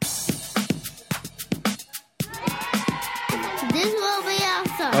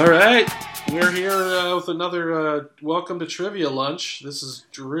All right, we're here with another welcome to Trivia Lunch. This is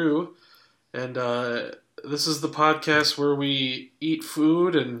Drew, and this is the podcast where we eat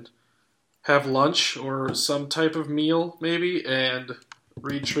food and have lunch or some type of meal, maybe, and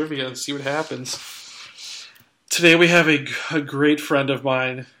read trivia and see what happens. Today we have a great friend of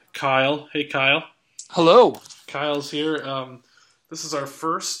mine, Kyle. Hey, Kyle. Hello. Kyle's here. This is our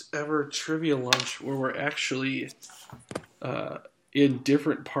first ever trivia lunch where we're actually in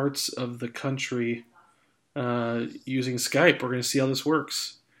different parts of the country using Skype. We're going to see how this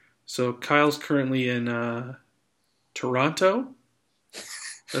works. So Kyle's currently in Toronto.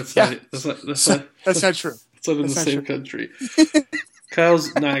 That's not true. It's not in the same country.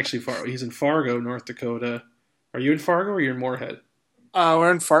 Kyle's not actually far. He's in Fargo, North Dakota. Are you in Fargo or are you in Moorhead?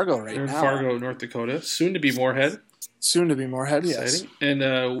 We're in Fargo right now. You're in Fargo, North Dakota. Soon to be Moorhead. Soon to be Moorhead, Exciting. yes. And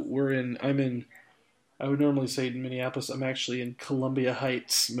I would normally say in Minneapolis. I'm actually in Columbia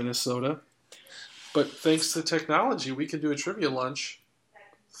Heights, Minnesota. But thanks to technology, we can do a trivia lunch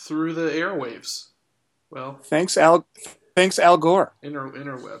through the airwaves. Well, thanks Al Gore.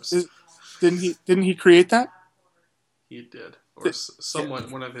 Interwebs. Didn't he create that? He did, or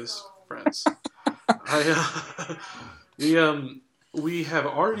someone, one of his friends. We have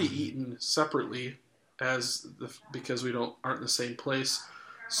already eaten separately because we aren't in the same place.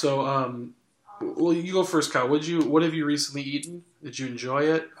 So well, you go first, Kyle. What have you recently eaten? Did you enjoy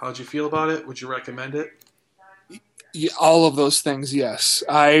it? How'd you feel about it? Would you recommend it? Yeah, all of those things, yes.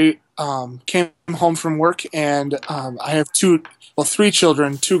 I came home from work and I have three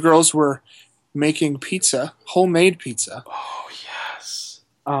children. Two girls were making pizza, homemade pizza. Oh yes.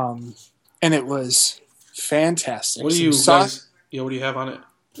 And it was fantastic. What do you guys? Yeah, what do you have on it?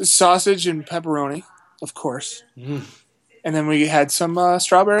 Sausage and pepperoni, of course. Mm. And then we had some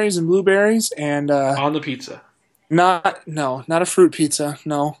strawberries and blueberries and on the pizza. Not a fruit pizza.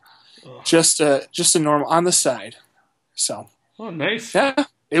 No, ugh. Just a normal on the side. So. Oh, nice. Yeah,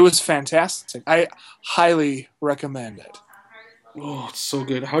 it was fantastic. I highly recommend it. Oh, it's so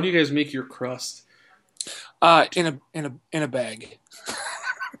good. How do you guys make your crust? In a bag.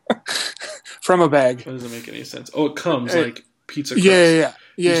 From a bag. That doesn't make any sense. Oh, it comes like pizza crust. Yeah.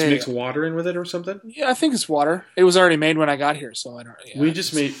 You just mix water in with it or something? Yeah, I think it's water. It was already made when I got here, so I don't. Yeah, we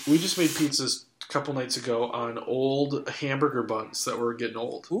just made pizzas a couple nights ago on old hamburger buns that were getting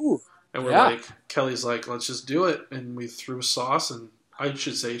old. Ooh. And we're Kelly's like, let's just do it, and we threw sauce, and I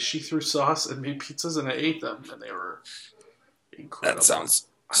should say she threw sauce and made pizzas, and I ate them, and they were incredible. That sounds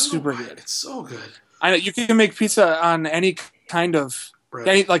super good. It's so good. I know you can make pizza on any kind of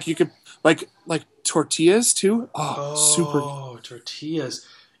bread. You could like tortillas too. Oh, super good. Oh, tortillas.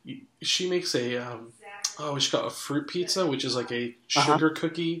 She makes she got a fruit pizza, which is like a sugar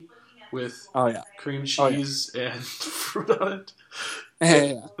cookie with cream cheese and fruit on it.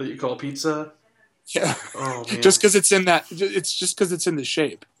 Yeah. That you call pizza. Yeah. Oh man. Just because it's in that, it's just because it's in the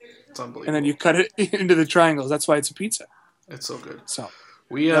shape. It's unbelievable. And then you cut it into the triangles. That's why it's a pizza. It's so good. So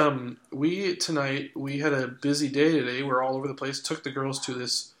we tonight we had a busy day today. We're all over the place. Took the girls to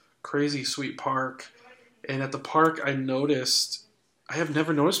this crazy sweet park, and at the park I have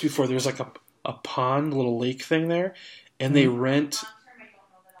never noticed before. There's like a pond, little lake thing there, and they rent not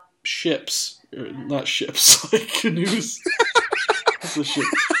ships, like canoes. What's a ship?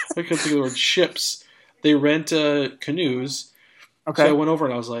 I can't think of the word ships. They rent canoes. Okay. So I went over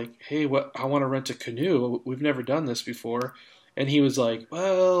and I was like, "Hey, I want to rent a canoe. We've never done this before." And he was like,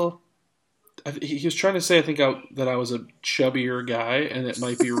 "Well," he was trying to say, I think that I was a chubbier guy and it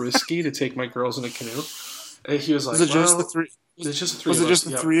might be risky to take my girls in a canoe. And he was like, "Was it just the three? It's just the three. Was it just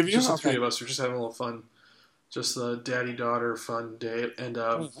the three of you? Just the three of us. We're just having a little fun, just the daddy-daughter fun day." And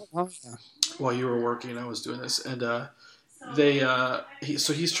while you were working, I was doing this, and so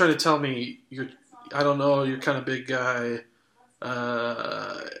he's trying to tell me you're kind of big guy.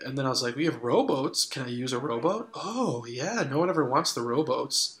 And then I was like, we have rowboats. Can I use a rowboat? Oh, yeah. No one ever wants the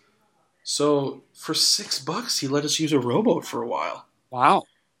rowboats. So for $6, he let us use a rowboat for a while. Wow.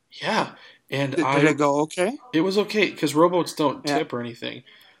 Yeah. And did it go okay? It was okay because rowboats don't tip or anything.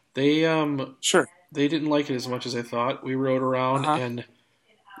 They sure. They didn't like it as much as I thought. We rode around and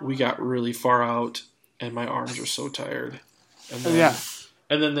we got really far out, and my arms were so tired. And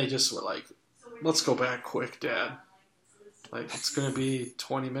then they just were like, "Let's go back quick, Dad. Like, it's going to be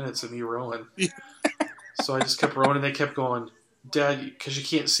 20 minutes of me rowing." So I just kept rowing, and they kept going, "Dad," because you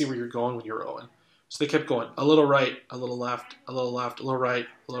can't see where you're going when you're rowing. So they kept going, a little right, a little left, a little left, a little right,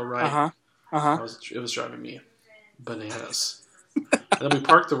 a little right. It was driving me bananas. And then we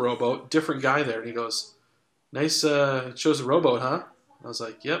parked the rowboat, different guy there, and he goes, "Nice, chose a rowboat, huh?" I was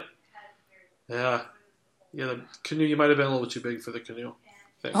like, "Yep." Yeah, the canoe, you might have been a little too big for the canoe.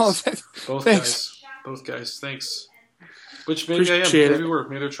 Thanks. Oh, Both thanks. guys. Both guys. Thanks. Which maybe Appreciate I am. Maybe we're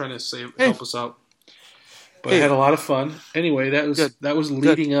maybe they're trying to help us out. But I had a lot of fun. Anyway, that was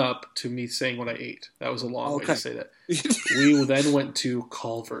leading up to me saying what I ate. That was a long way to say that. We then went to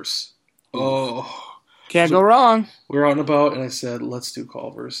Culver's. Oh. Can't go wrong. We were out and about, and I said, "Let's do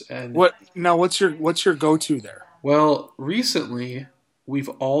Culver's." And what's your go-to there? Well, recently we've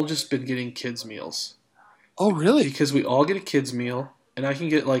all just been getting kids meals. Oh, really? Because we all get a kids meal, and I can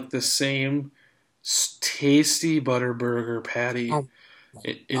get like the same tasty butter burger patty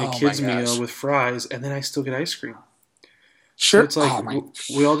in a kids meal with fries, and then I still get ice cream. Sure. So it's like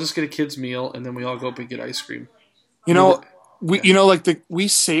we all just get a kids meal, and then we all go up and get ice cream. We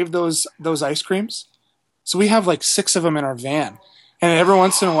save those ice creams. So we have like 6 of them in our van, and every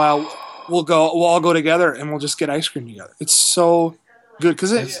once in a while we'll all go together and we'll just get ice cream together. It's so good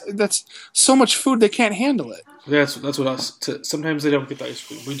because that's so much food they can't handle it. That's what sometimes they don't get the ice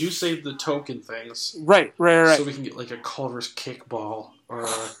cream. We do save the token things, right. So we can get like a Culver's kickball or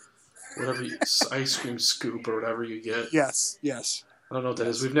whatever ice cream scoop or whatever you get. Yes. I don't know what that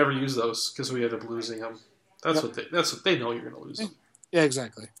is. We've never used those because we ended up losing them. That's what they know you're going to lose them. Yeah,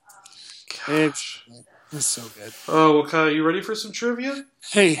 exactly. Gosh. It's so good. Oh, well, Kyle, you ready for some trivia?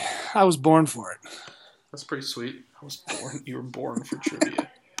 Hey, I was born for it. That's pretty sweet. You were born for trivia.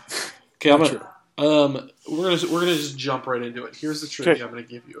 Okay, we're gonna just jump right into it. Here's the trivia I'm gonna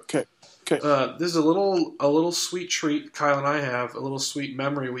give you. Okay. This is a little sweet treat Kyle and I have. A little sweet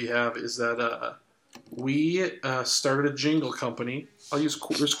memory we have is that we started a jingle company. There's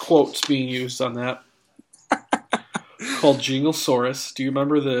quotes being used on that. Called Jinglesaurus. Do you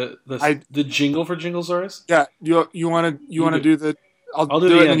remember the jingle for Jinglesaurus? Yeah. You want to do the? I'll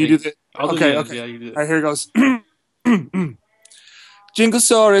do it, and you do the. Okay. Yeah, you do it. All right, here it goes.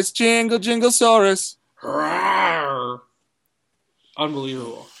 Jinglesaurus, Jinglesaurus.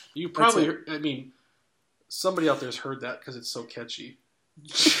 Unbelievable. You probably, somebody out there's heard that because it's so catchy.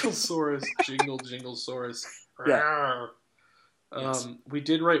 Jinglesaurus, Jinglesaurus. Yeah. We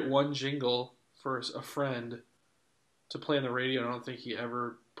did write one jingle for a friend to play on the radio, and I don't think he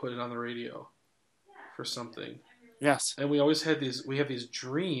ever put it on the radio for something. Yes. And we always had these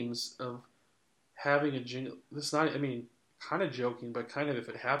dreams of having a jingle. Kind of joking, but kind of if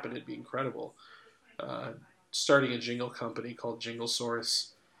it happened, it'd be incredible. Starting a jingle company called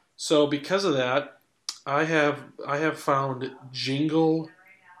Jinglesaurus. So because of that, I have found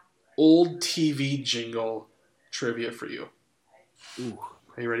old TV jingle trivia for you. Ooh.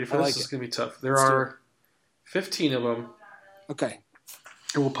 Are you ready for this? It's going to be tough. There are 15 of them. Okay.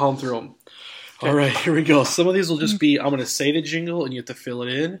 And we'll pound through them. Okay. All right, here we go. Some of these will just be, I'm going to say the jingle and you have to fill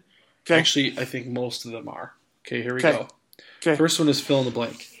it in. Okay. Actually, I think most of them are. Okay, here we go. Okay. First one is fill in the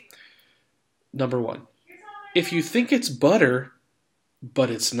blank. Number 1. If you think it's butter, but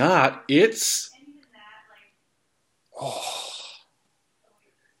it's not, it's... Oh.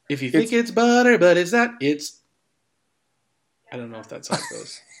 If you think it's butter, but it's not, it's... I don't know if that's how it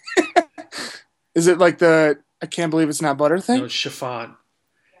goes. Is it like the I can't believe it's not butter thing? No, it's chiffon.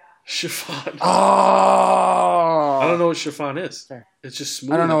 Chiffon. Oh. I don't know what chiffon is. Okay. It's just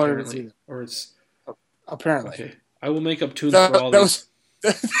smooth. I don't know what it is either. Or it's... Apparently. Okay. I will make up tunes for all these.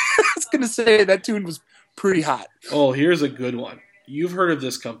 I was going to say that tune was pretty hot. Oh, here's a good one. You've heard of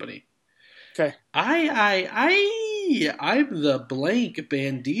this company. Okay. I'm the blank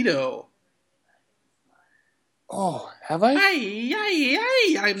bandito. Oh, have I?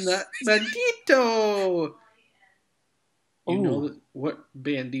 I'm the bandito. You know what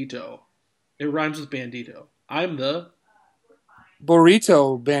bandito? It rhymes with bandito. I'm the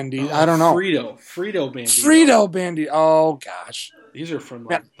burrito bandito. I don't know. Frito bandito. Frito bandito. Oh gosh. These are from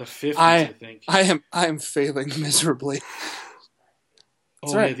the 50s, I think. I am failing miserably.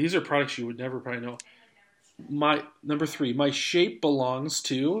 Oh yeah, these are products you would never probably know. My number 3. My shape belongs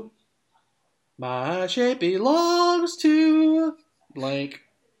to. My shape belongs to blank.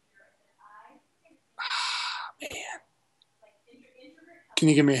 Man. Can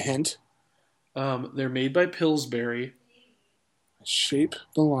you give me a hint? They're made by Pillsbury. Shape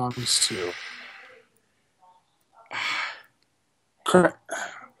belongs to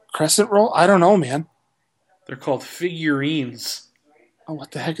crescent roll? I don't know, man. They're called figurines. Oh,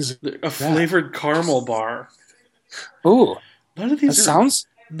 what the heck is it? A flavored caramel bar. Ooh. None of these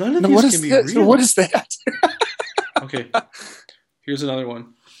None of these can be real. What is that? Okay. Here's another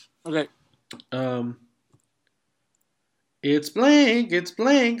one. Okay. It's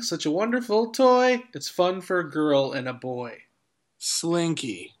blank, such a wonderful toy. It's fun for a girl and a boy.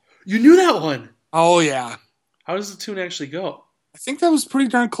 Slinky. You knew that one. Oh, yeah. How does the tune actually go? I think that was pretty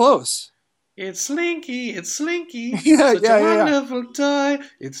darn close. It's Slinky, it's Slinky. Yeah, Such yeah, a yeah. wonderful toy.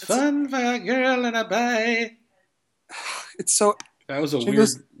 It's fun for a girl and a boy. It's so. That was a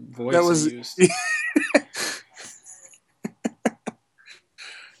Jingles, weird voice that was. I used.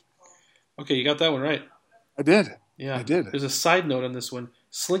 Okay, you got that one right. I did. Yeah. I did. There's a side note on this one.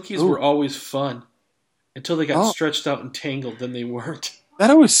 Slinkies were always fun until they got stretched out and tangled. Then they weren't. That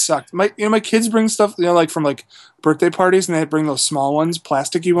always sucked. My kids bring stuff, like from like birthday parties, and they bring those small ones,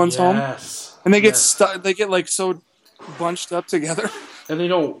 plasticky ones home, and they get stuck. They get like so bunched up together, and they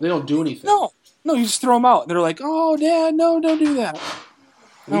don't do anything. No, you just throw them out. And they're like, "Oh, Dad, no, don't do that."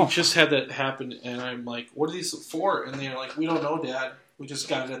 We just had that happen, and I'm like, "What are these for?" And they're like, "We don't know, Dad. We just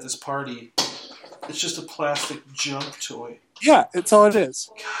got it at this party. It's just a plastic junk toy." Yeah, that's all it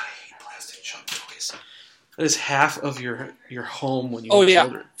is. God, I hate plastic junk toys. That is half of your home when you have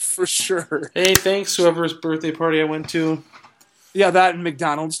children. For sure. Hey, thanks, whoever's birthday party I went to. Yeah, that and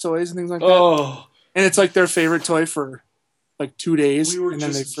McDonald's toys and things like that. And it's like their favorite toy for like 2 days, and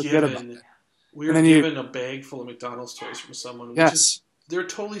then they forget about it. We were given a bag full of McDonald's toys from someone. Yes. They're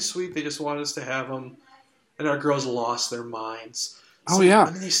totally sweet. They just wanted us to have them, and our girls lost their minds. I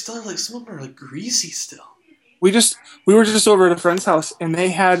mean, they still have, like, some of them are like greasy still. We were just over at a friend's house, and they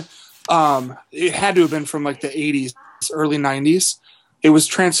had it had to have been from like the 80s, early 90s. It was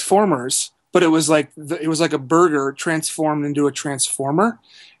Transformers, but it was like a burger transformed into a transformer.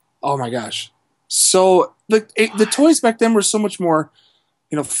 Oh my gosh! So the toys back then were so much more,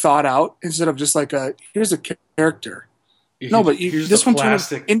 thought out, instead of just like here's a character. No, but this one turned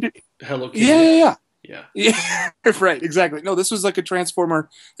into Hello Kitty. Yeah, right, exactly. No, this was like a transformer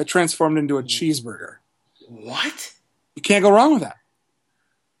that transformed into a cheeseburger. What? You can't go wrong with that.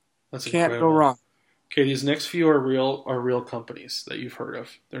 That's can't go wrong. Okay, these next few are real companies that you've heard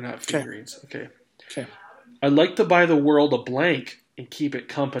of. They're not figurines. Okay. I'd like to buy the world a blank and keep it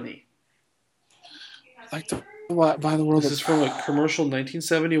company. I'd like to buy the world. This is from a commercial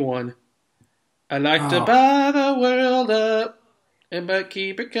 1971. I'd like to buy the world up and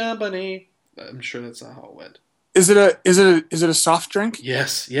keep it company. I'm sure that's not how it went. Is it a soft drink?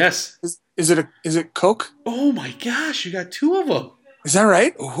 Yes. Is it Coke? Oh my gosh, you got two of them. Is that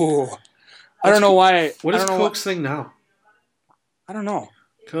right? Oh, I don't know why. What is Coke's thing now? I don't know.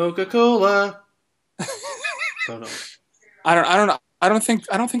 Coca-Cola. Don't know. I don't think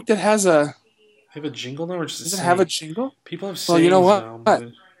that has a. They have a jingle now, or just does it have a jingle? People have sayings well, you know what? now.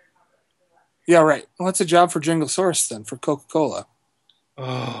 But... Yeah, right. Well, that's a job for Jinglesaurus then, for Coca-Cola.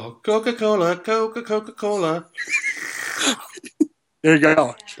 Oh, Coca-Cola, Coca-Cola. There you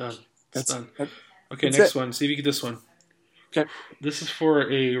go. Done. That's done. Okay, next one. See if you get this one. Okay. This is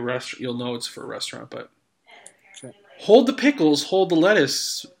for a restaurant. You'll know it's for a restaurant, but... Okay. Hold the pickles, hold the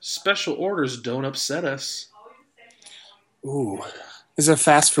lettuce. Special orders don't upset us. Ooh. Is it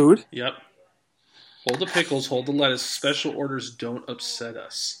fast food? Yep. Hold the pickles, hold the lettuce. Special orders don't upset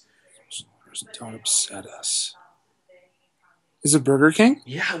us. Don't upset us. Is it Burger King?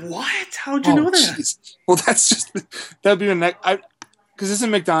 Yeah, what? How'd you know that? Geez. Well, that'd be the next. Because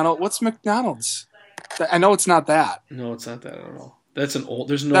isn't McDonald's? What's McDonald's? I know it's not that. No, it's not that at all. That's an old.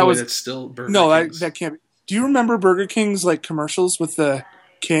 There's no way that's still Burger King. No, that can't be. Do you remember Burger King's like commercials with the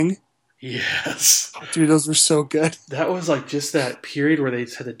king? Yes. Dude, those were so good. That was like just that period where they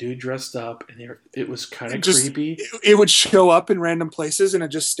had the dude dressed up, and it was kind of creepy. It would show up in random places and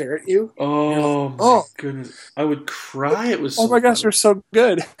it'd just stare at you. Oh my goodness! I would cry. It was. Oh my gosh, you're so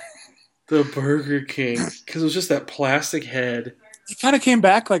good. The Burger King, because it was just that plastic head. It kind of came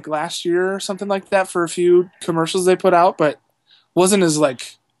back like last year or something like that for a few commercials they put out, but wasn't as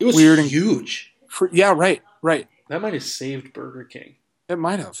like it was weird huge. Yeah, right. That might have saved Burger King. It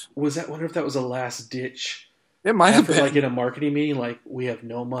might have. Wonder if that was a last ditch. It might have been. Like in a marketing meeting, like we have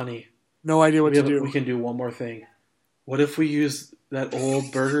no money, no idea what to do. We can do one more thing. What if we use that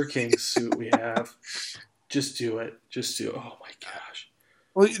old Burger King suit we have? Just do it. Oh my gosh.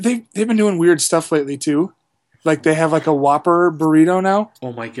 Well, they've been doing weird stuff lately too. Like they have like a Whopper burrito now.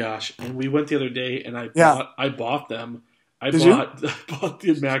 Oh my gosh! And we went the other day, and I bought them. I bought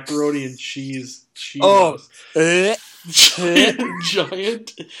the macaroni and cheese Cheetos.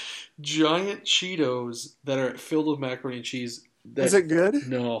 Giant Cheetos that are filled with macaroni and cheese. Is it good?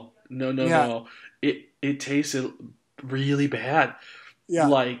 No. It tasted really bad. Yeah.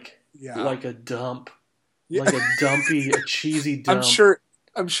 Like a dump. Yeah. Like a cheesy dump.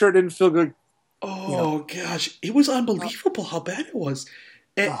 I'm sure it didn't feel good. Oh gosh, it was unbelievable how bad it was,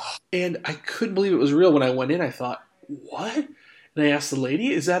 and I couldn't believe it was real. When I went in, I thought, "What?" And I asked the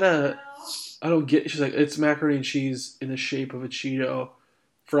lady, "Is that a?" I don't get. She's like, "It's macaroni and cheese in the shape of a Cheeto,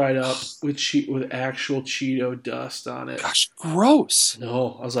 fried up with actual Cheeto dust on it. Gosh, gross.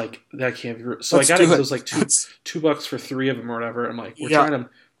 No, I was like, that can't be. So I got it. It was like $2 for 3 of them or whatever. I'm like, we're trying them.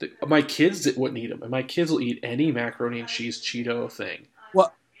 My kids wouldn't eat them, and my kids will eat any macaroni and cheese Cheeto thing.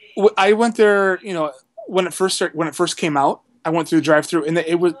 Well, I went there. When it first came out, I went through the drive-through, and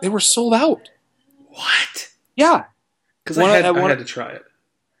they were sold out. What? Yeah, because I had to try it.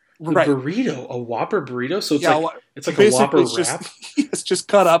 The burrito, a Whopper burrito. So it's like a Whopper wrap. It's just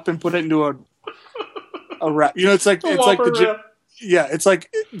cut up and put it into a wrap. It's like it's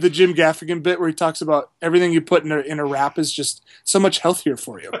like the Jim Gaffigan bit where he talks about everything you put in a wrap is just so much healthier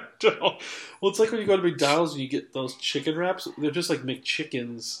for you. Well, it's like when you go to McDonald's and you get those chicken wraps. They're just like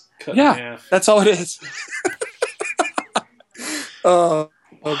McChickens cut in half. That's all it is. Oh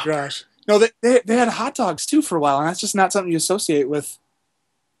gosh. No, they had hot dogs too for a while, and that's just not something you associate with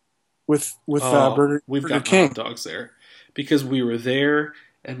Burger King. Hot dogs there because we were there,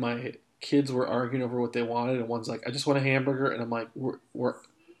 and my kids were arguing over what they wanted, and one's like, "I just want a hamburger," and I'm like, "We're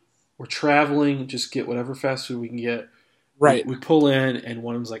traveling, just get whatever fast food we can get." Right. We pull in, and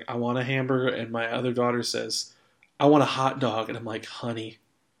one of them's like, "I want a hamburger," and my other daughter says, "I want a hot dog," and I'm like, "Honey,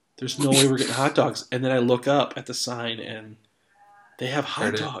 there's no way we're getting hot dogs." And then I look up at the sign, and they have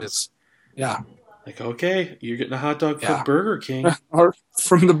hot dogs. Yeah. Like, okay, you're getting a hot dog from Burger King. Or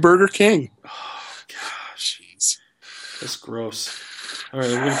from the Burger King. Oh, gosh. Jeez. That's gross. All right,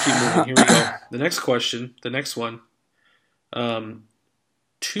 we're going to keep moving. Here we go. The next question, the next one. 2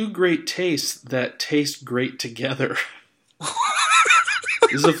 great tastes that taste great together.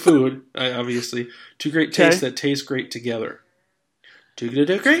 This is a food, obviously. 2 great tastes that taste great together. 2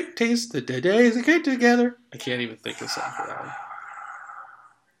 great tastes that taste great together. I can't even think of something for that one.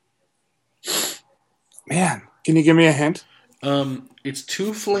 Man, can you give me a hint? It's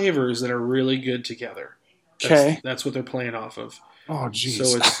 2 flavors that are really good together. That's what they're playing off of. Oh, jeez.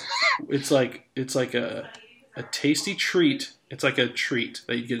 So it's like a tasty treat. It's like a treat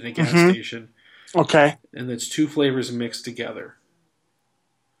that you get in a gas station. Okay. And it's 2 flavors mixed together.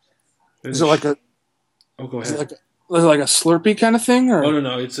 Is it like a? Oh, go ahead. Is it like a Slurpee kind of thing, or? Oh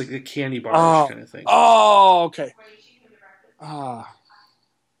no, it's like a candy bar kind of thing. Oh, okay. I'm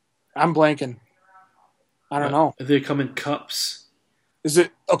blanking. I don't know. They come in cups. Is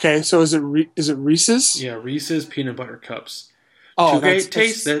it okay? So is it Reese's? Yeah, Reese's peanut butter cups. Oh, 2 great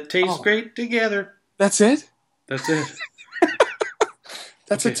tastes that taste great together. That's it. That's it.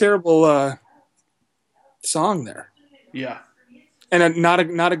 That's a terrible song there. Yeah, and not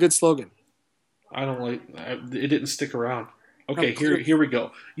a good slogan. I don't like. It didn't stick around. Okay, here we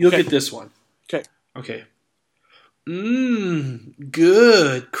go. You'll get this one. Okay.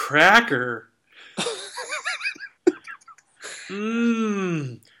 Good cracker.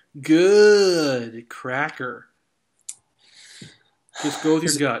 Good cracker. Just go with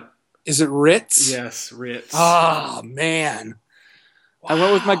your gut. Is it Ritz? Yes, Ritz. Oh, man. Wow. I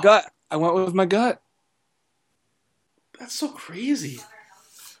went with my gut. That's so crazy.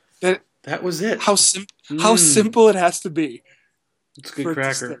 That was it. How simple it has to be. It's a good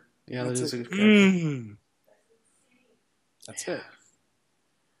cracker. Yeah, that is a good cracker. That's it.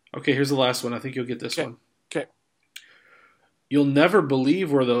 Okay, here's the last one. I think you'll get this one. Okay. You'll never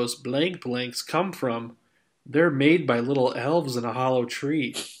believe where those blank blanks come from. They're made by little elves in a hollow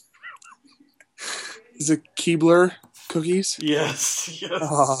tree. Is it Keebler cookies? Yes.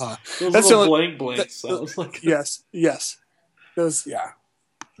 Those that's little blank blanks. Like yes. Those, yeah.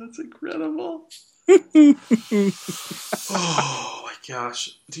 That's incredible. Oh my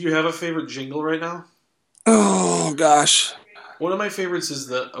gosh. Do you have a favorite jingle right now? Oh gosh. One of my favorites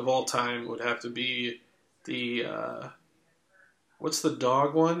of all time would have to be the what's the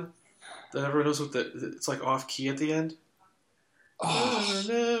dog one that everyone knows what it's like off key at the end. Why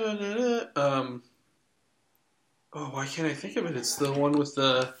can't I think of it? It's the one with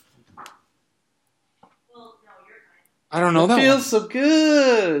the. I don't know that one. Feels so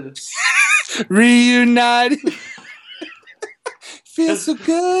good. Reunited. Feels so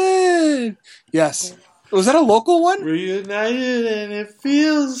good. Yes. Was that a local one? Reunited and it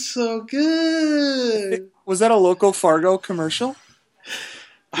feels so good. Was that a local Fargo commercial?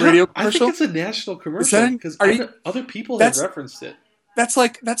 Radio commercial? I think it's a national commercial because other people have referenced it. That's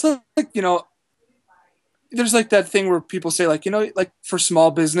like there's like that thing where people say like for small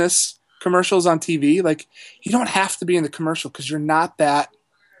business commercials on TV, like you don't have to be in the commercial because you're not that,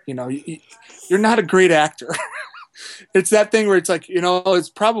 you're not a great actor. It's that thing where it's like, it's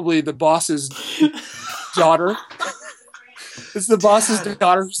probably the boss's daughter. It's the boss's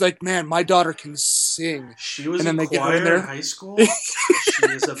daughter who's like, man, my daughter can sing. She was in choir in high school. She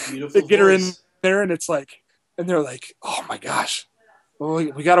is a beautiful They get her in there and it's like, and they're like, oh my gosh. Well,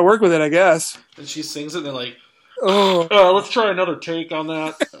 we got to work with it, I guess. And she sings it, and they're like, oh, let's try another take on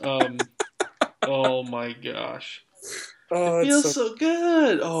that. Oh my gosh. It feels so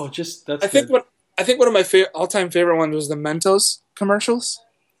good. Oh, that's I think one of my all-time favorite ones was the Mentos commercials.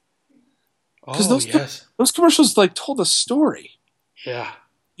 Because those commercials like told a story. Yeah.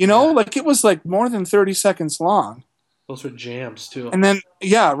 Like it was like more than 30 seconds long. Those were jams too. And then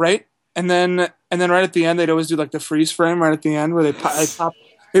right? And then right at the end they'd always do like the freeze frame right at the end where they pop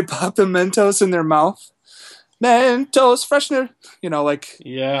the Mentos in their mouth. Mentos freshener, like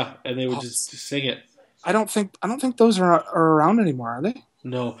yeah, and they would just sing it. I don't think those are around anymore, are they?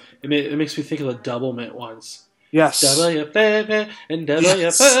 No, it makes me think of the Double Mint ones. Yes. Double baby and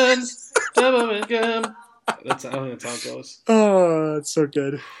double fun, double gum. I think that's how it goes. Oh, that's so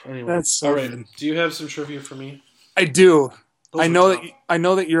good. Anyway, that's so all right. good. Do you have some trivia for me? I do. I know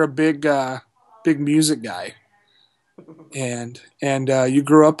that you're a big music guy. And you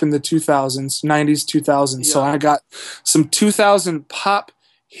grew up in the 2000s, 90s, 2000s. Yeah. So I got some 2000 pop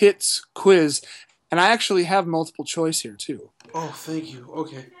hits quiz, and I actually have multiple choice here too. Oh, thank you.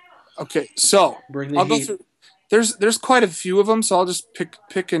 Okay. So I'll go through. There's quite a few of them, so I'll just pick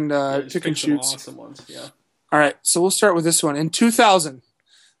and choose. Awesome ones. Yeah. All right. So we'll start with this one. In 2000,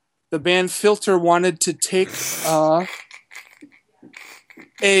 the band Filter wanted to take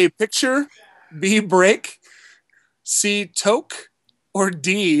A, picture, B, break, C, toke, or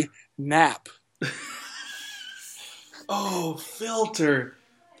D, nap. Oh, Filter.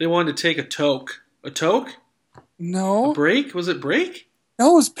 They wanted to take a toke. A toke? No. A break? Was it break?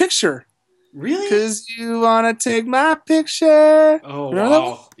 No, it was picture. Really? Because you want to take my picture. Oh, remember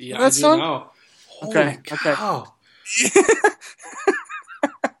wow. Yeah, that song? Know. Okay. Cow. Okay.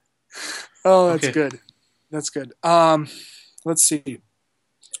 Oh, that's good. That's good. Let's see.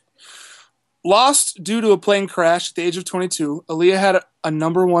 Lost due to a plane crash at the age of 22, Aaliyah had a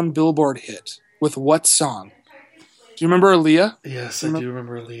 #1 Billboard hit with what song? Do you remember Aaliyah? Yes, I do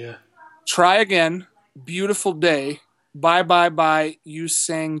remember Aaliyah. Try Again, Beautiful Day, Bye Bye Bye, You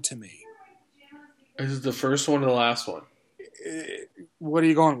Sang to Me. Is it the first one or the last one? What are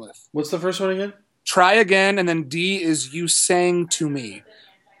you going with? What's the first one again? Try Again, and then D is You Sang to Me.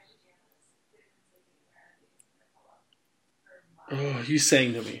 Oh, You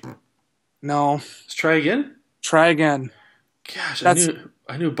Sang to Me. No. Let's try again? Try Again. Gosh, I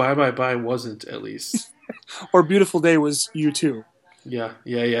knew Bye Bye Bye wasn't, at least. Or Beautiful Day was U2. Yeah.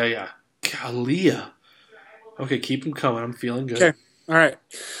 Aaliyah. Okay, keep them coming. I'm feeling good. Okay, all right.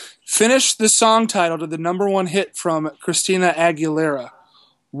 Finish the song title to the #1 hit from Christina Aguilera.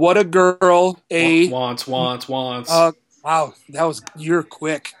 What a Girl, a... Wants. Wow, you're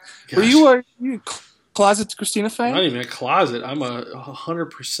quick. Gosh. Were you a closet Christina fan? I'm not even a closet. I'm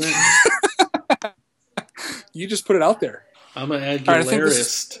 100%. You just put it out there. I'm an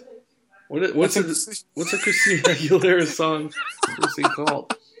Aguilarist. What's a Christina Aguilera song? What's it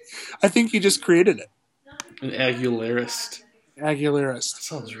called? I think you just created it. An Aguilarist. That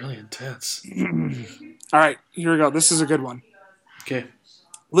sounds really intense. All right, here we go. This is a good one. Okay.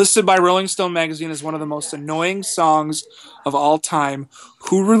 Listed by Rolling Stone magazine as one of the most annoying songs of all time.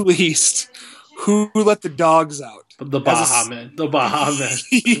 Who Let the Dogs Out? The Baha Men. The Baha Men.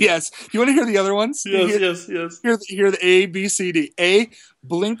 Yes. You want to hear the other ones? Yes. Hear the A, B, C, D. A,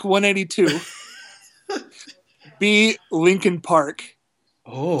 Blink 182. B, Linkin Park.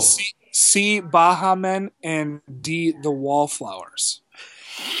 Oh. C, Baha Men. And D, The Wallflowers.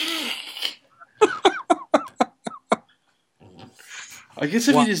 I guess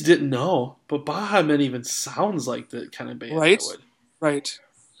if you just didn't know, but Baha Men even sounds like the kind of band right? that would. Right.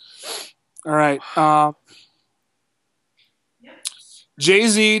 All right.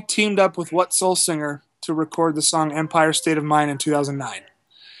 Jay-Z teamed up with what soul singer to record the song Empire State of Mind in 2009?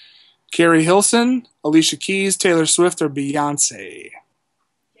 Carrie Hilson, Alicia Keys, Taylor Swift, or Beyonce?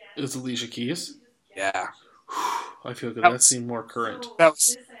 It's Alicia Keys? Yeah. I feel good. That seemed more current.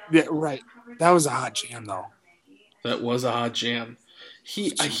 Right. That was a hot jam, though. That was a hot jam.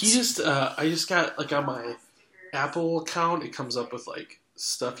 I just got, like, on my Apple account, it comes up with, like,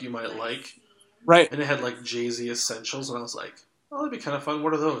 stuff you might like. Right. And it had, like, Jay-Z Essentials, and I was like, oh, that'd be kind of fun.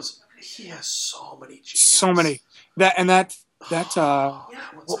 What are those? He has so many jams. So many. What was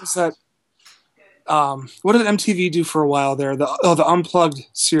that? What did MTV do for a while there? The Unplugged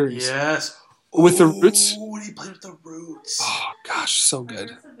series. Yes. With the Roots? When he played with the Roots. Oh, gosh, so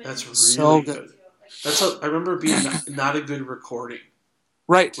good. That's really good. I remember being not a good recording.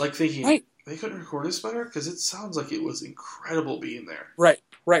 Right. Like thinking, they couldn't record this better? Because it sounds like it was incredible being there. Right,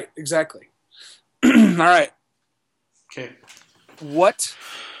 exactly. All right. Okay. What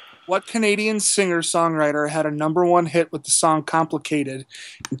What Canadian singer-songwriter had a number one hit with the song "Complicated"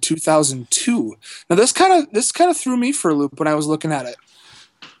 in 2002? Now this kind of threw me for a loop when I was looking at it.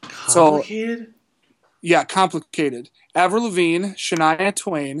 Complicated? So, yeah, "Complicated." Avril Lavigne, Shania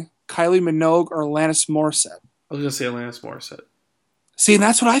Twain, Kylie Minogue, or Alanis Morissette? I was gonna say Alanis Morissette. See, and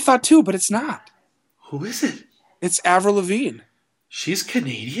that's what I thought too, but it's not. Who is it? It's Avril Lavigne. She's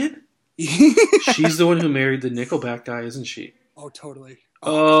Canadian? She's the one who married the Nickelback guy, isn't she? Oh, totally.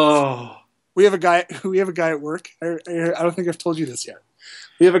 Oh. We have a guy at work. I don't think I've told you this yet.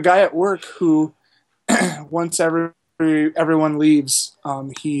 We have a guy at work who, once everyone leaves,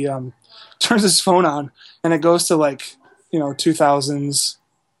 he turns his phone on and it goes to 2000s,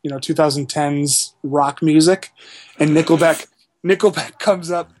 2010s rock music, and Nickelback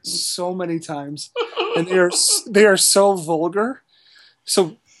comes up so many times, and they are so vulgar.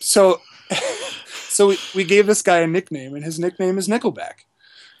 So we gave this guy a nickname, and his nickname is Nickelback.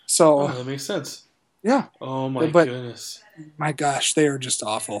 So that makes sense. Yeah. Oh my goodness. My gosh, they are just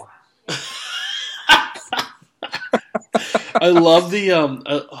awful. I love the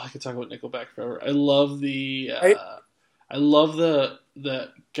I could talk about Nickelback forever. I love the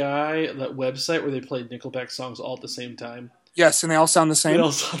guy, that website where they played Nickelback songs all at the same time. Yes, and they all sound the same. They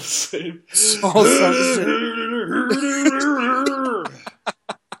all sound the same.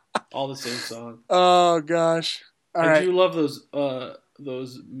 All the same song. Oh gosh! I do love those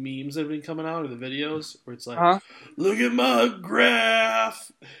memes that have been coming out, or the videos where it's like, "Look at my graph."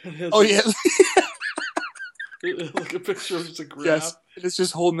 Oh yeah. Like a picture of just a graph. Yes, it's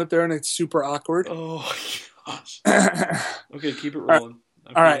just holding it there, and it's super awkward. Oh gosh. Okay, keep it rolling.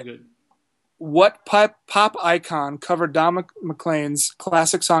 All right. Good. What pop icon covered Don McLean's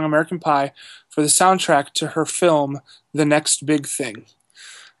classic song "American Pie" for the soundtrack to her film "The Next Big Thing"?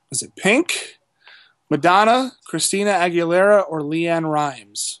 Was it Pink, Madonna, Christina Aguilera, or LeAnn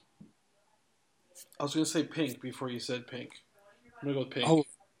Rimes? I was going to say Pink before you said Pink. I'm going to go with Pink. Oh,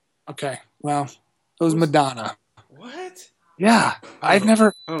 okay. Well, it was Madonna. What? Yeah, I've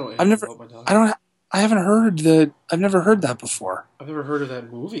never heard that before. I've never heard of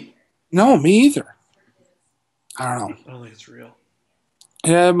that movie. No, me either. I don't know. I don't think it's real.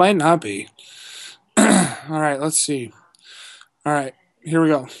 Yeah, it might not be. All right, let's see. All right, here we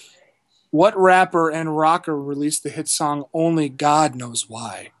go. What rapper and rocker released the hit song "Only God Knows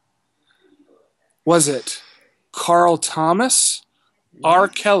Why"? Was it Carl Thomas, R.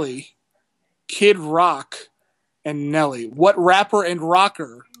 Kelly, Kid Rock, and Nelly? What rapper and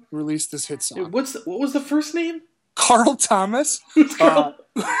rocker released this hit song? What was the first name? Carl Thomas. Who's Carl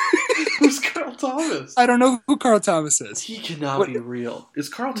Thomas? I don't know who Carl Thomas is. He cannot be real. Is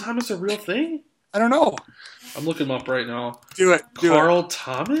Carl Thomas a real thing? I don't know. I'm looking him up right now. Do it. Carl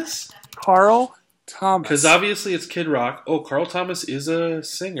Thomas? Carl Thomas. Because obviously it's Kid Rock. Oh, Carl Thomas is a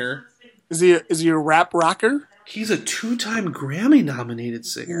singer. Is he a rap rocker? He's a 2-time Grammy-nominated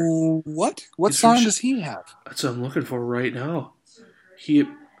singer. What? What song does he have? That's what I'm looking for right now. He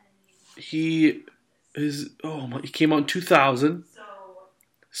came out in 2000.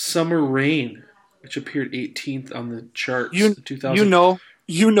 Summer Rain, which appeared 18th on the charts in 2000.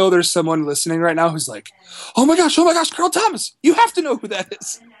 You know there's someone listening right now who's like, oh my gosh, Carl Thomas. You have to know who that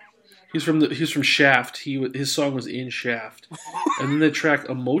is. He's from Shaft. His song was in Shaft. And then the track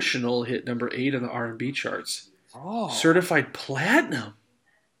Emotional hit number 8 on the R&B charts. Oh. Certified platinum.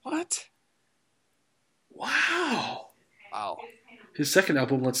 What? Wow. Wow. His second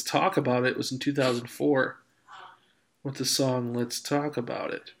album, Let's Talk About It, was in 2004. With the song Let's Talk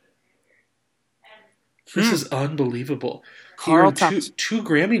About It. This is unbelievable. Carl Thomas. Two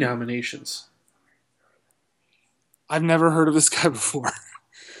Grammy nominations. I've never heard of this guy before.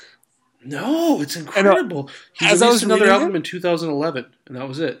 No, it's incredible. He released another album in 2011, and that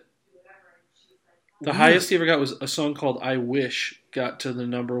was it. The highest he ever got was a song called "I Wish," got to the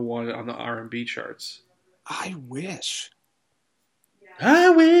number 1 on the R&B charts. I wish. I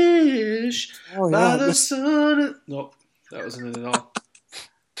wish by the sun. Nope, that wasn't it at all.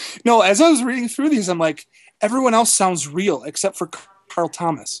 No, as I was reading through these, I'm like, everyone else sounds real except for Carl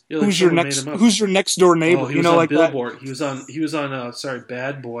Thomas. Yeah, like who's your next door neighbor? Oh, he was on Billboard. That. He was on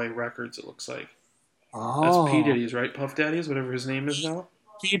Bad Boy Records. It looks like. Oh, that's P Diddy's, right? Puff Daddy's, whatever his name is now.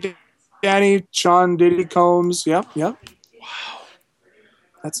 P Daddy, Sean Diddy Combs. Yep. Wow,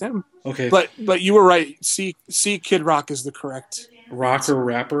 that's him. Okay, but you were right. C Kid Rock is the correct rocker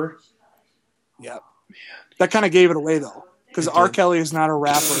rapper. Yep. Man. That kind of gave it away though, because R. Kelly is not a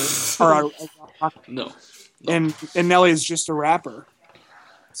rapper. No. And Nelly is just a rapper.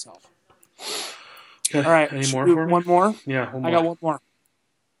 So. Okay. All right. Any more for me? One more? Yeah, one more. I got one more.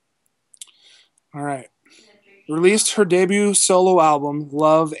 All right. released her debut solo album,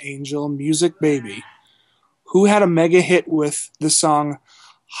 Love Angel Music Baby, who had a mega hit with the song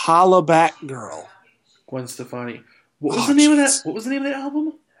Holla Back Girl. Gwen Stefani. What was the name of that? What was the name of that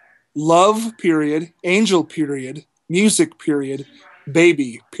album? Love, period, Angel, period, Music, period,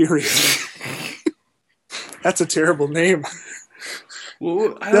 Baby, period. That's a terrible name.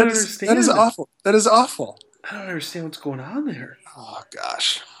 Well, I don't understand. That is awful. That is awful. I don't understand what's going on there. Oh,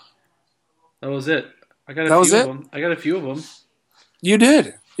 gosh. That was it. I got a few of them. I got a few of them. You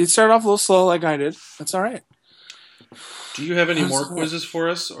did. You started off a little slow like I did. That's all right. Do you have any more quizzes for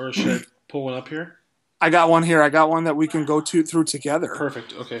us, or should I pull one up here? I got one here. I got one that we can go through together.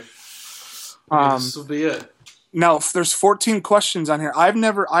 Perfect. Okay. This will be it. Now, there's 14 questions on here. I've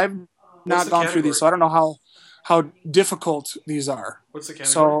not gone through these, so I don't know how difficult these are. What's the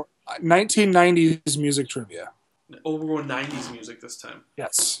category? So, 1990s music trivia. Oh, we're going 90s music this time.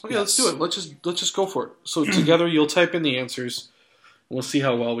 Yes. Okay, Let's do it. Let's just go for it. So together, you'll type in the answers. We'll see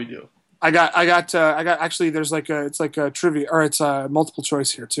how well we do. I got. Actually, there's it's like a trivia, or it's a multiple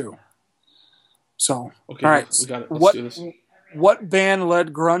choice here too. So, okay, all right, we got it. Let's do this. What band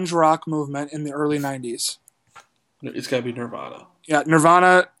led grunge rock movement in the early 90s? It's got to be Nirvana. Yeah,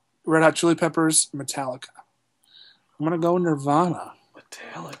 Nirvana, Red Hot Chili Peppers, Metallica. I'm gonna go Nirvana.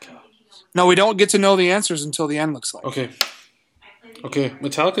 Metallica. No, we don't get to know the answers until the end, looks like. Okay.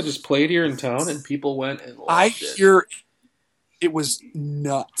 Metallica just played here in town, and people went and loved I hear it was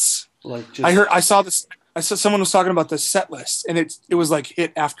nuts. I saw someone was talking about the set list, and it was like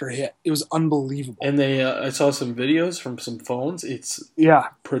hit after hit. It was unbelievable. And I saw some videos from some phones. It's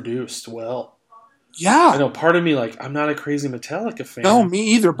produced well. Yeah. I know. Part of me, I'm not a crazy Metallica fan. No, me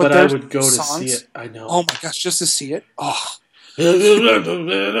either. But I would go to see it. I know. Oh my gosh, just to see it. Oh.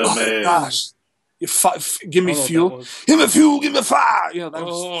 Oh gosh! Give me fuel. Give me fuel. Give me fire. That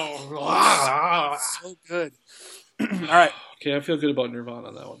was so good. All right. Okay, I feel good about Nirvana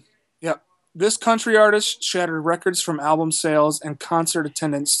on that one. Yep. This country artist shattered records from album sales and concert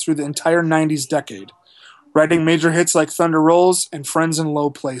attendance through the entire 90s decade, writing major hits like Thunder Rolls and Friends in Low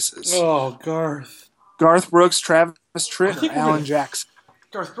Places. Oh, Garth. Garth Brooks, Travis Tritt, or Alan Jackson.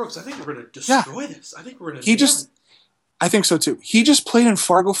 Garth Brooks, I think we're going to destroy this. I think we're going to... I think so too. He just played in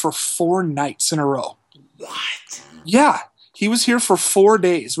Fargo for 4 nights in a row. What? Yeah. He was here for 4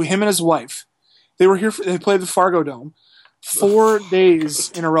 days. Him and his wife. They were here. They played the Fargo Dome 4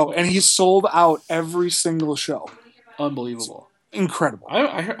 days in a row, and he sold out every single show. Unbelievable. Incredible.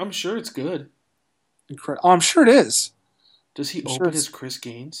 I'm sure it's good. Incredible. Oh, I'm sure it is. Does he open as Chris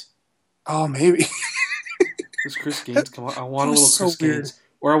Gaines? Oh, maybe. Does Chris Gaines come on? I want a little Chris Gaines.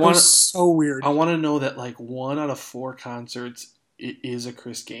 Or so weird. I want to know that 1 out of 4 concerts it is a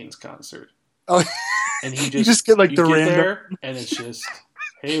Chris Gaines concert. Oh, and you just get the random there, and it's just,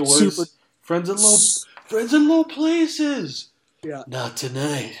 hey, where's friends in low places? Yeah, not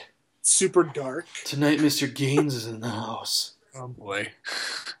tonight. Super dark. Tonight, Mr. Gaines is in the house. Oh boy,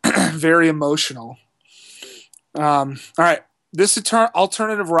 very emotional. All right. This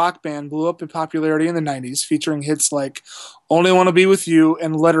alternative rock band blew up in popularity in the 90s, featuring hits like Only Want to Be With You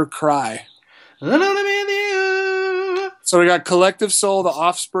and Let Her Cry. Let her be with you. So we got Collective Soul, The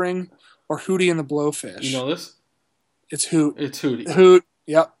Offspring, or Hootie and the Blowfish. You know this? It's Hoot. It's Hootie. Hoot.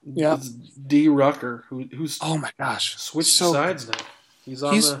 Yep. It's D. Rucker, who's oh my gosh, switched sides now.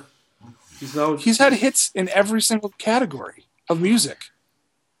 He's had hits in every single category of music.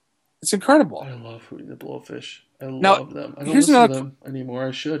 It's incredible. I love Hootie and the Blowfish. I love them. I don't listen to them anymore.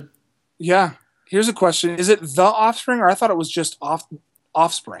 I should. Yeah. Here's a question. Is it The Offspring, or I thought it was just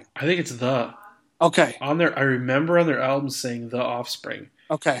Offspring? I think it's The. Okay. I remember on their album saying The Offspring.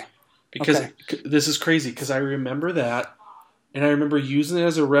 Okay. Because this is crazy, because I remember that, and I remember using it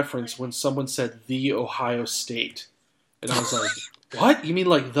as a reference when someone said The Ohio State. And I was like, what? You mean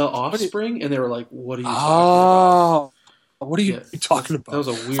The Offspring? And they were like, what are you talking about? What are you talking about? That was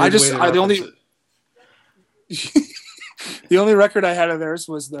a weird way to reference it. The only record I had of theirs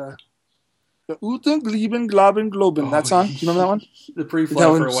was the Uten Gleben Globen Globen. That song? You remember that one? The pre-fly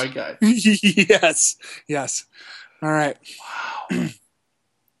for a white guy. Yes. All right. Wow.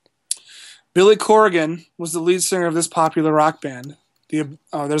 Billy Corgan was the lead singer of this popular rock band.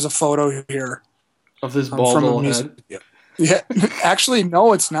 There's a photo here of this bald little head. Yeah. Actually,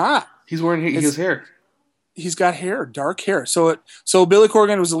 no, it's not. He's wearing his hair. He's got hair, dark hair. So Billy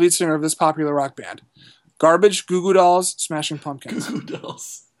Corgan was the lead singer of this popular rock band. Garbage, Goo Goo Dolls, Smashing Pumpkins. Goo Goo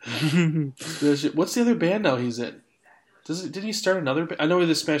Dolls. What's the other band now he's in? Did he start another band? I know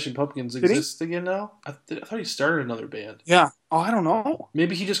the Smashing Pumpkins exist again now. I thought he started another band. Yeah. Oh, I don't know.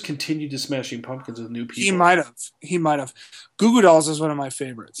 Maybe he just continued to Smashing Pumpkins with new people. He might have. Goo Goo Dolls is one of my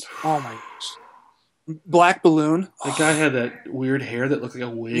favorites. Oh my gosh. Black Balloon. The guy had that weird hair that looked like a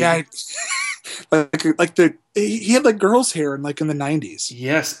wig. Yeah, he had like girls' hair in the 90s.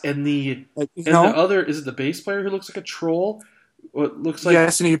 Yes, and the other, is it the bass player who looks like a troll? What looks like,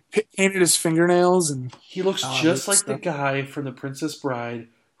 yes, and he painted his fingernails, and he looks just like the guy from The Princess Bride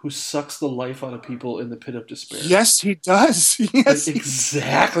who sucks the life out of people in the pit of despair. Yes, he does. Yes,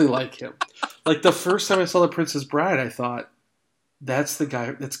 exactly like him. Like the first time I saw The Princess Bride, I thought that's the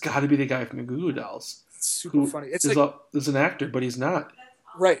guy. That's got to be the guy from the Goo Goo Dolls. It's super funny. It's is an actor, but he's not.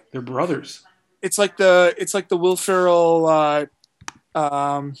 Right. They're brothers. It's like the Will Ferrell, Red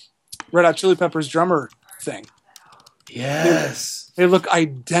Hot Chili Peppers drummer thing. Yes. They look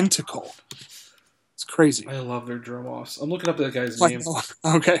identical. It's crazy. I love their drum offs. I'm looking up that guy's name.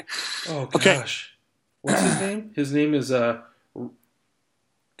 Okay. Oh gosh. Okay. What's his name? His name is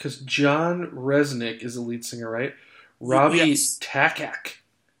because John Resnick is the lead singer, right? Robbie Takak.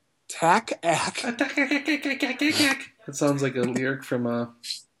 Takak. That sounds like a lyric from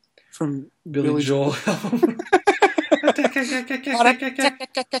Billy Joel album.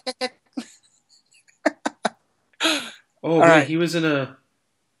 Oh, wait, right. He was in a...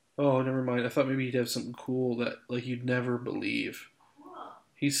 Oh, never mind. I thought maybe he'd have something cool that you'd never believe.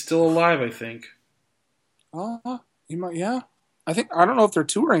 He's still alive, I think. He might. Yeah, I don't know if they're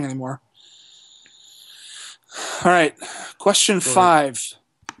touring anymore. All right, question 5.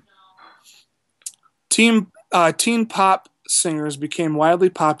 Teen pop singers became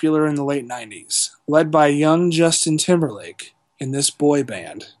widely popular in the late 90s, led by young Justin Timberlake in this boy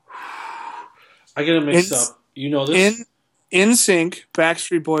band. I get it mixed up. You know this? NSYNC,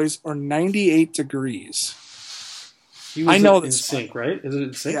 Backstreet Boys, or 98 Degrees. I know this. NSYNC, right? Is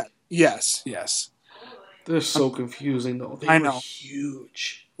it NSYNC? Yeah. Yes. They're so confusing, though. They were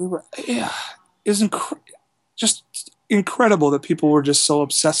huge. Yeah. It was just incredible that people were just so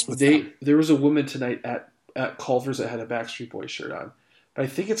obsessed with them. There was a woman tonight at Culver's that had a Backstreet Boys shirt on. But I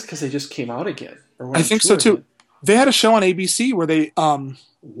think it's because they just came out again. I think so, too. They had a show on ABC where they...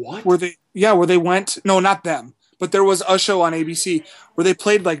 What? Where they went... No, not them. But there was a show on ABC where they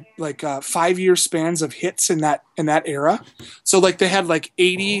played like 5-year spans of hits in that era. So they had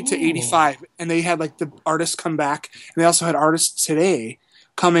 80 to 85, and they had the artists come back, and they also had artists today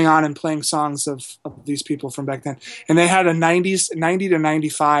coming on and playing songs of these people from back then. And they had a 90 to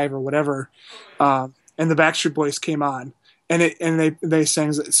 95 or whatever, and the Backstreet Boys came on, and they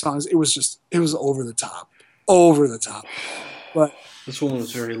sang songs. It was over the top, But this one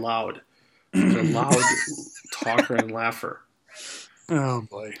was very loud. A loud talker and laugher. Oh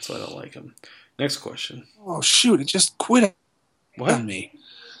boy! So I don't like him. Next question. Oh shoot! It just quit on me.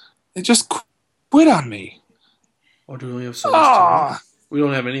 It just quit on me. Oh, do we only have so much time? We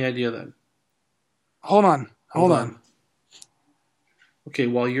don't have any idea then. Hold on. Okay,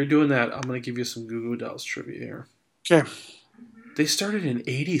 while you're doing that, I'm going to give you some Goo Goo Dolls trivia here. Okay. They started in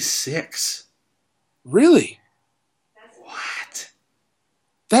 86. Really? What?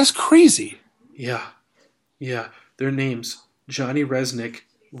 That's crazy. Yeah. Their names: Johnny Resnick,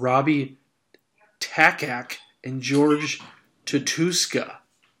 Robbie Takak, and George Tutuska.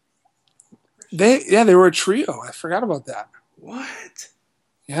 They were a trio. I forgot about that. What?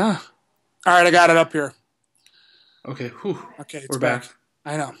 Yeah. All right, I got it up here. Okay. Whew. Okay, we're back.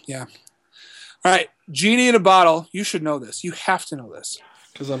 I know. Yeah. All right, Genie in a Bottle. You should know this. You have to know this.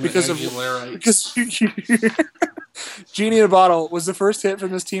 Because Genie in a Bottle was the first hit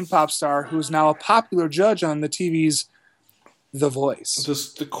from this teen pop star who is now a popular judge on the TV's The Voice.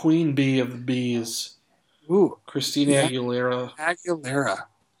 The queen bee of the bees. Ooh. Christina Aguilera.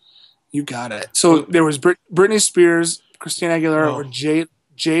 You got it. So there was Britney Spears, Christina Aguilera, or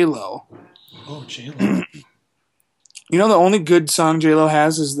J-Lo. Oh, J-Lo. You know the only good song J-Lo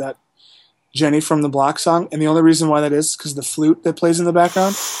has is that Jenny from the Block song, and the only reason why that is because the flute that plays in the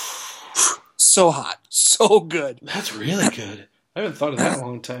background, so hot, so good. That's really good. I haven't thought of that in a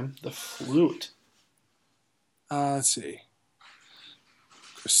long time. The flute. Let's see.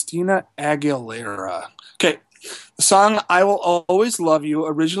 Christina Aguilera. Okay. The song I Will Always Love You,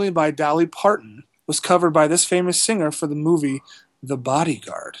 originally by Dolly Parton, was covered by this famous singer for the movie The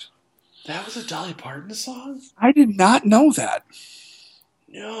Bodyguard. That was a Dolly Parton song? I did not know that.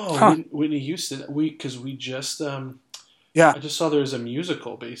 No, Whitney Houston. Because we just I just saw there was a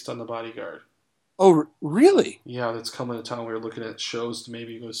musical based on The Bodyguard. Oh, really? Yeah, that's coming to town. We were looking at shows to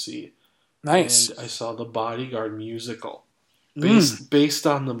maybe go see. Nice. And I saw The Bodyguard musical based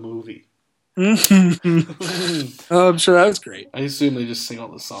on the movie. I'm sure that was great. I assume they just sing all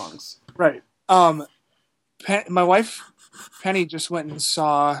the songs. Right. My wife Penny just went and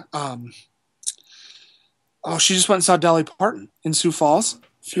saw. She just went and saw Dolly Parton in Sioux Falls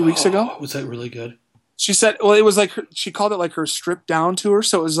a few weeks ago. Was that really good? She said, well, it was like she called it like her stripped down tour,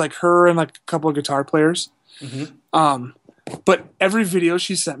 so it was like her and like a couple of guitar players. Mm-hmm. But every video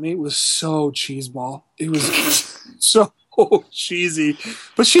she sent me was so cheeseball. It was so cheesy,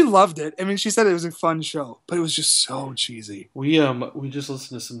 but she loved it. I mean, she said it was a fun show, but it was just so cheesy. We just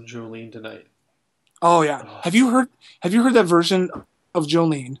listened to some Jolene tonight. Oh yeah, have you heard that version of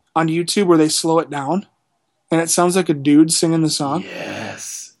Jolene on YouTube where they slow it down and it sounds like a dude singing the song?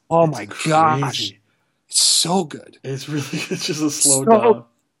 Yes. Oh my gosh, it's so good. It's just a slow down.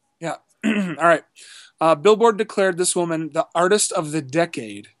 Yeah. All right. Billboard declared this woman the artist of the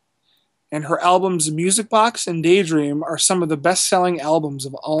decade, and her albums Music Box and Daydream are some of the best-selling albums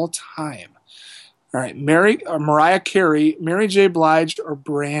of all time. All right, Mariah Carey, Mary J. Blige, or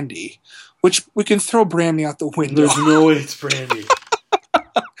Brandy, which we can throw Brandy out the window. There's no way it's Brandy.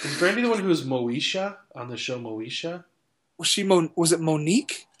 Is Brandy the one who was Moesha on the show Moesha? Was it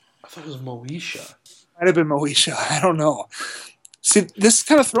Monique? I thought it was Moesha. Might have been Moesha. I don't know. See, this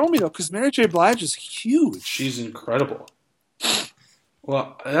kind of thrown me, though, because Mary J. Blige is huge. She's incredible.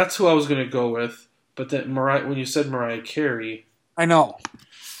 Well, that's who I was going to go with. But then when you said Mariah Carey... I know.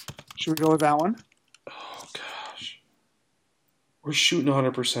 Should we go with that one? Oh, gosh. We're shooting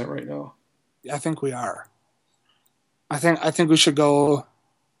 100% right now. I think we are. I think we should go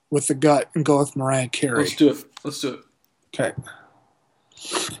with the gut and go with Mariah Carey. Let's do it. Okay.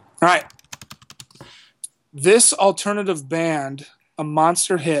 All right. This alternative band, a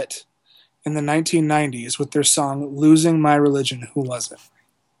monster hit in the 1990s with their song Losing My Religion. Who was it?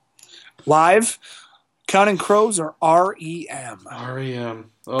 Live, Counting Crows, or R.E.M.?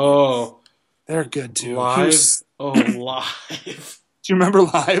 R.E.M. Oh. They're good, too. Live? Live. Do you remember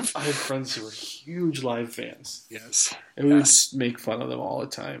Live? I had friends who were huge Live fans. Yes. And we would make fun of them all the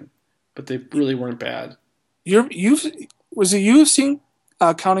time. But they really weren't bad. Was it you seen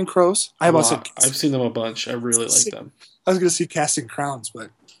Counting Crows? I've seen them a bunch. I really like them. I was going to see Casting Crowns,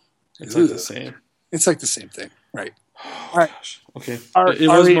 but it's like the same. It's like the same thing, right? All right. Gosh. Okay.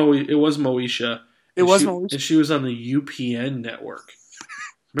 It was Moesha. And she was on the UPN network.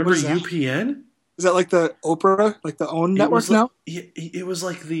 Remember UPN? Is that like the Oprah, like the OWN network now? It was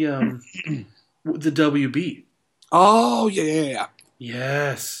like the the WB. Oh yeah.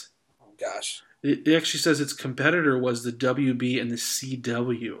 Yes. Oh gosh. It actually says its competitor was the WB and the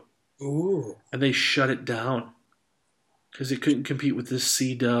CW. Ooh. And they shut it down because it couldn't compete with the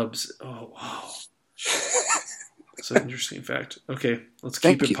C-dubs. Oh, wow. That's an interesting fact. Okay, let's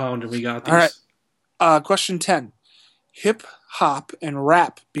keep it pounding. We got this. All right. Question 10. Hip hop and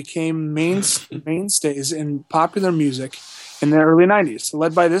rap became mainstays in popular music in the early 90s,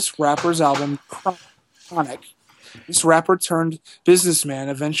 led by this rapper's album, Chronic. This rapper turned businessman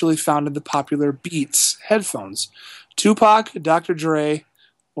eventually founded the popular Beats headphones. Tupac, Dr. Dre,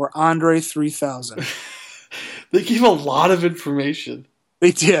 or Andre 3000. They gave a lot of information.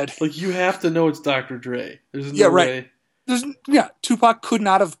 They did. Like, you have to know it's Dr. Dre. There's no way. Tupac could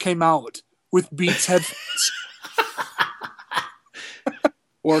not have came out with Beats headphones.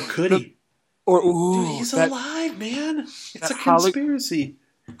 Or could he? Dude, he's alive, man. It's a conspiracy.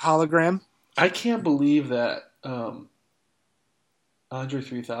 Hologram. I can't believe that Andre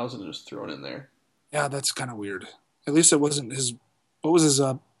 3000 was thrown in there. Yeah, that's kind of weird. At least it wasn't his. What was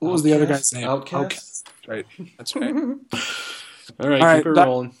the other guy's name? Outkast. Right. That's right. All right, keep it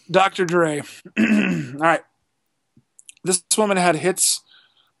rolling. Dr. Dre. All right. This woman had hits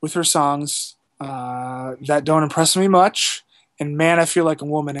with her songs that don't impress me much. And Man, I Feel Like a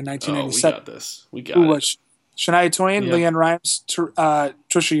Woman in 1997. We got this. We got it. Was Shania Twain, Leanne Rimes, Trisha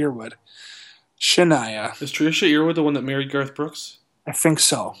Yearwood. Shania. Is Trisha Yearwood the one that married Garth Brooks? I think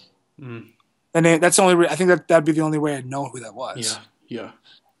so. And that's the only. I think that'd be the only way I'd know who that was. Yeah.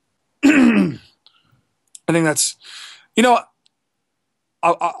 I think that's.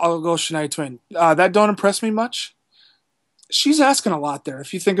 I'll go Shania Twain. That don't impress me much. She's asking a lot there.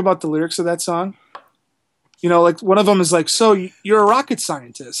 If you think about the lyrics of that song, like one of them is like, "So you're a rocket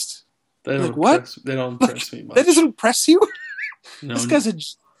scientist." They don't what? They don't impress me much. That doesn't impress you? No. This guy's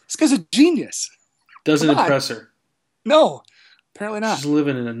a genius. Doesn't impress her. No, apparently not. She's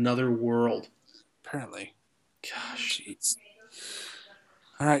living in another world. Apparently. Gosh. Jeez.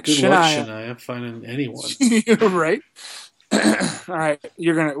 All right, Good luck, Shania, finding anyone. Right. All right,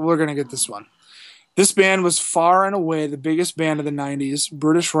 we're gonna get this one. This band was far and away the biggest band of the '90s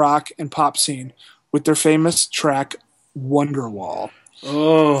British rock and pop scene, with their famous track "Wonderwall."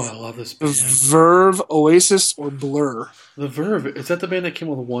 Oh, I love this band. Verve, Oasis, or Blur. The Verve, is that the band that came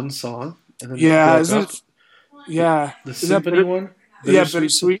with one song? And then isn't it? Yeah. The symphony one?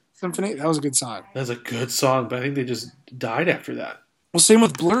 Bittersweet Symphony. That was a good song. That's a good song, but I think they just died after that. Well, same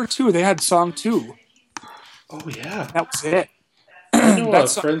with Blur too. They had song 2. Oh, yeah. That was it. I know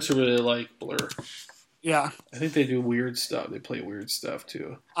friends who really like Blur. Yeah. I think they do weird stuff. They play weird stuff,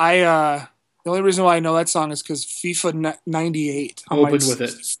 too. The only reason why I know that song is because FIFA 98 opened with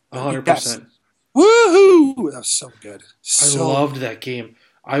it. 100%. Yes. Woohoo! That was so good. I loved that game.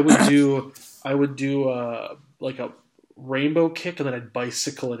 I would do like a rainbow kick and then I'd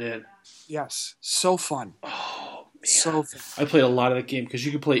bicycle it in. Yes. So fun. Oh, man. So fun. I played a lot of that game because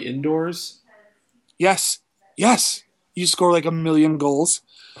you could play indoors. Yes. Yes. You score like 1 million goals.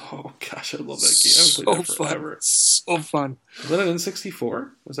 Oh, gosh, I love that game. I played that forever. So fun. Was that an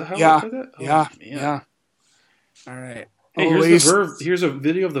N64? Was that how I played that? Oh, yeah. Man. Yeah. All right. Hey, here's a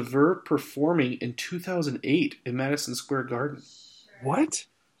video of the Verve performing in 2008 in Madison Square Garden. What?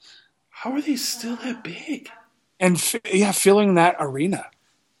 How are they still that big? And filling that arena.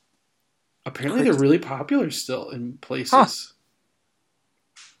 Apparently, they're really popular still in places. Huh.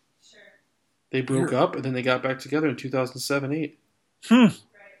 They broke up and then they got back together in 2007-8.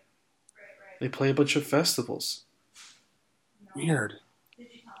 They play a bunch of festivals. Weird.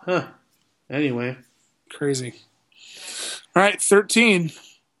 Huh. Anyway. Crazy. All right, 13.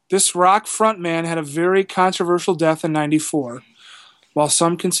 This rock frontman had a very controversial death in 94. While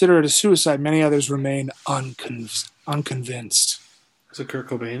some consider it a suicide, many others remain unconvinced. Is it Kurt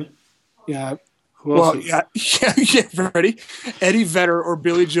Cobain? Yeah. Who else? Well, yeah. Ready? Eddie Vedder or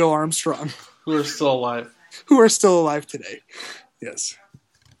Billy Joe Armstrong. Who are still alive. Who are still alive today. Yes.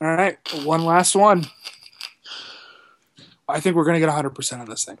 All right, one last one. I think we're going to get 100% on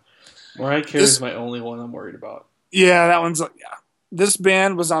this thing. Mariah Carey is my only one I'm worried about. Yeah, that one's This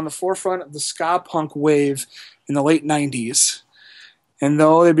band was on the forefront of the ska punk wave in the late 90s. And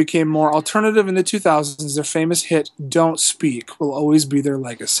though they became more alternative in the 2000s, their famous hit, Don't Speak, will always be their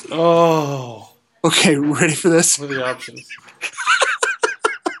legacy. Oh. Okay, ready for this? What are the options?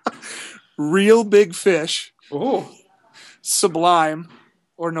 Real Big Fish. Oh. Sublime.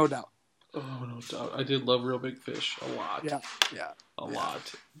 Or No Doubt. Oh, No Doubt. I did love Real Big Fish a lot. Yeah. A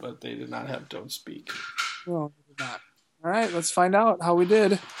lot. But they did not have Don't Speak. No, they did not. All right, let's find out how we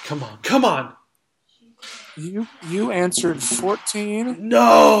did. Come on. You answered 14.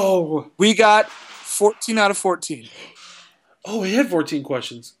 No! We got 14 out of 14. Oh, we had 14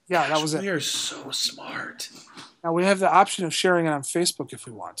 questions. Yeah, that was it. We are so smart. Now, we have the option of sharing it on Facebook if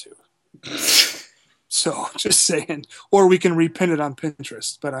we want to. So, just saying. Or we can repin it on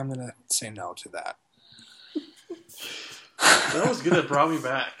Pinterest, but I'm going to say no to that. That was good. That brought me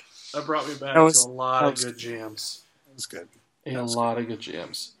back. That brought me back to a lot of good jams. That was good. A lot of good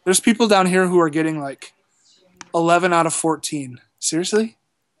jams. There's people down here who are getting like 11 out of 14. Seriously?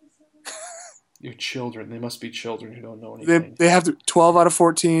 Your children. They must be children who don't know anything. They have 12 out of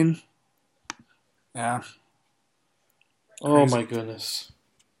 14. Yeah. Oh, my goodness.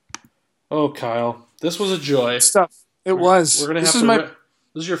 Oh, Kyle. This was a joy. Stuff. It was. We're gonna have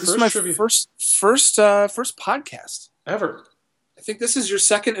this is your first trivia. First podcast. Ever. I think this is your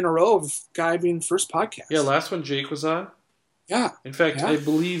second in a row of Guy being first podcast. Yeah, last one Jake was on. Yeah. In fact, I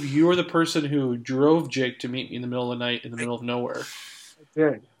believe you were the person who drove Jake to meet me in the middle of the night in the middle of nowhere. I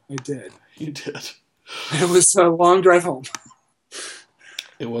did. You did. It was a long drive home.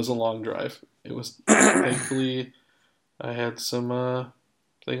 It was a long drive. It was, thankfully, I had some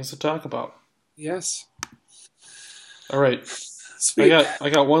things to talk about. Yes. All right. Sweet. I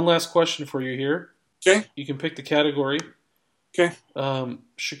got one last question for you here. Okay. You can pick the category. Okay.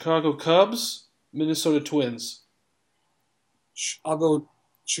 Chicago Cubs, Minnesota Twins. I'll go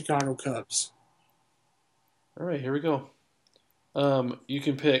Chicago Cubs. All right, here we go. You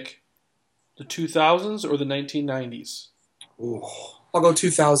can pick the 2000s or the 1990s. Ooh. I'll go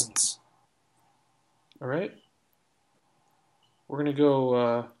 2000s. All right. We're going to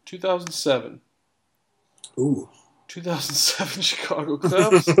go 2007. Ooh. 2007 Chicago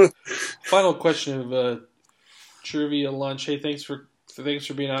Cubs. Final question of Trivia Lunch. Hey, thanks for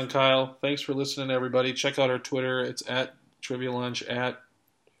being on, Kyle. Thanks for listening, everybody. Check out our Twitter. It's at Trivia Lunch, at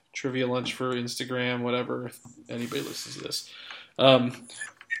Trivia Lunch for Instagram, whatever. If anybody listens to this. I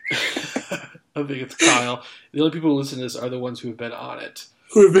think it's Kyle. The only people who listen to this are the ones who have been on it.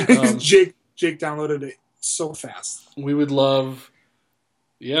 Jake downloaded it so fast. We would love...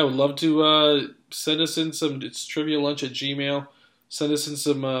 Yeah, we'd love to send us in some... It's trivialunch@gmail.com. Send us in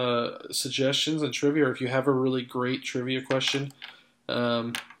some suggestions on trivia, or if you have a really great trivia question.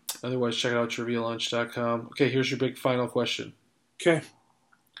 Otherwise, check out trivialunch.com. Okay, here's your big final question. Okay.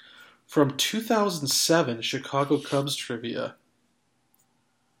 From 2007 Chicago Cubs trivia.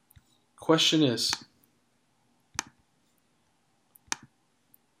 Question is,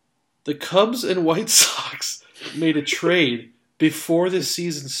 the Cubs and White Sox made a trade before the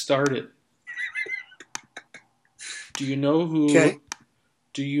season started. Do you know who? Okay.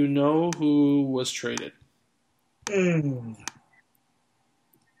 Do you know who was traded? Do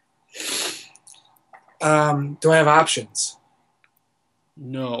I have options?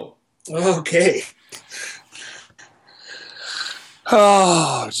 No. Okay.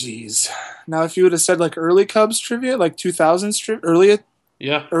 Oh, jeez. Now, if you would have said like early Cubs trivia, like 2000s trivia, early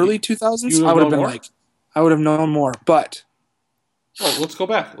 2000s, I would have been more? I would have known more. But let's go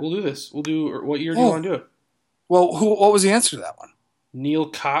back. We'll do this. We'll do. What year do you want to do it? Well, what was the answer to that one? Neil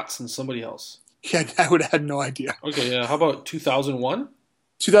Kotz and somebody else. Yeah, I would have had no idea. Okay, yeah. How about 2001?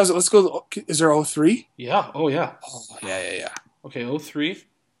 2000. Let's go. Is there 03? Yeah. Oh, yeah. Oh, yeah. Okay, 03.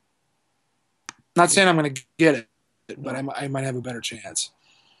 Not saying I'm going to get it, but I might have a better chance.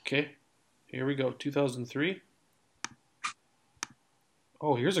 Okay, here we go. 2003.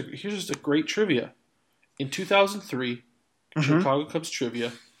 Oh, here's just a great trivia. In 2003, Chicago Cubs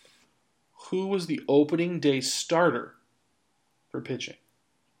trivia. Who was the opening day starter for pitching?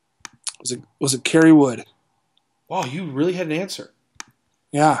 Was it Kerry Wood? Wow, you really had an answer.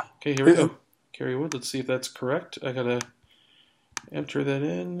 Yeah. Okay, here we go. Kerry Wood. Let's see if that's correct. I gotta enter that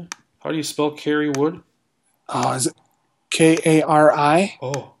in. How do you spell Kerry Wood? Is it Kari?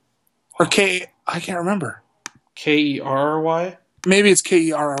 Oh. Or K? I can't remember. Kerry? Maybe it's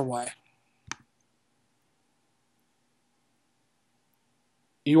Kerry.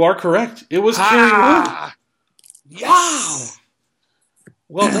 You are correct. It was Kerry Wood. Yes. Wow.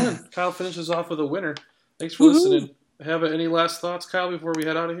 Well done. Kyle finishes off with a winner. Thanks for listening. Have any last thoughts, Kyle, before we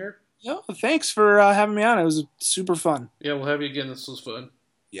head out of here? No, thanks for having me on. It was super fun. Yeah, we'll have you again. This was fun.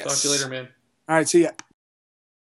 Yes. Talk to you later, man. All right, see ya.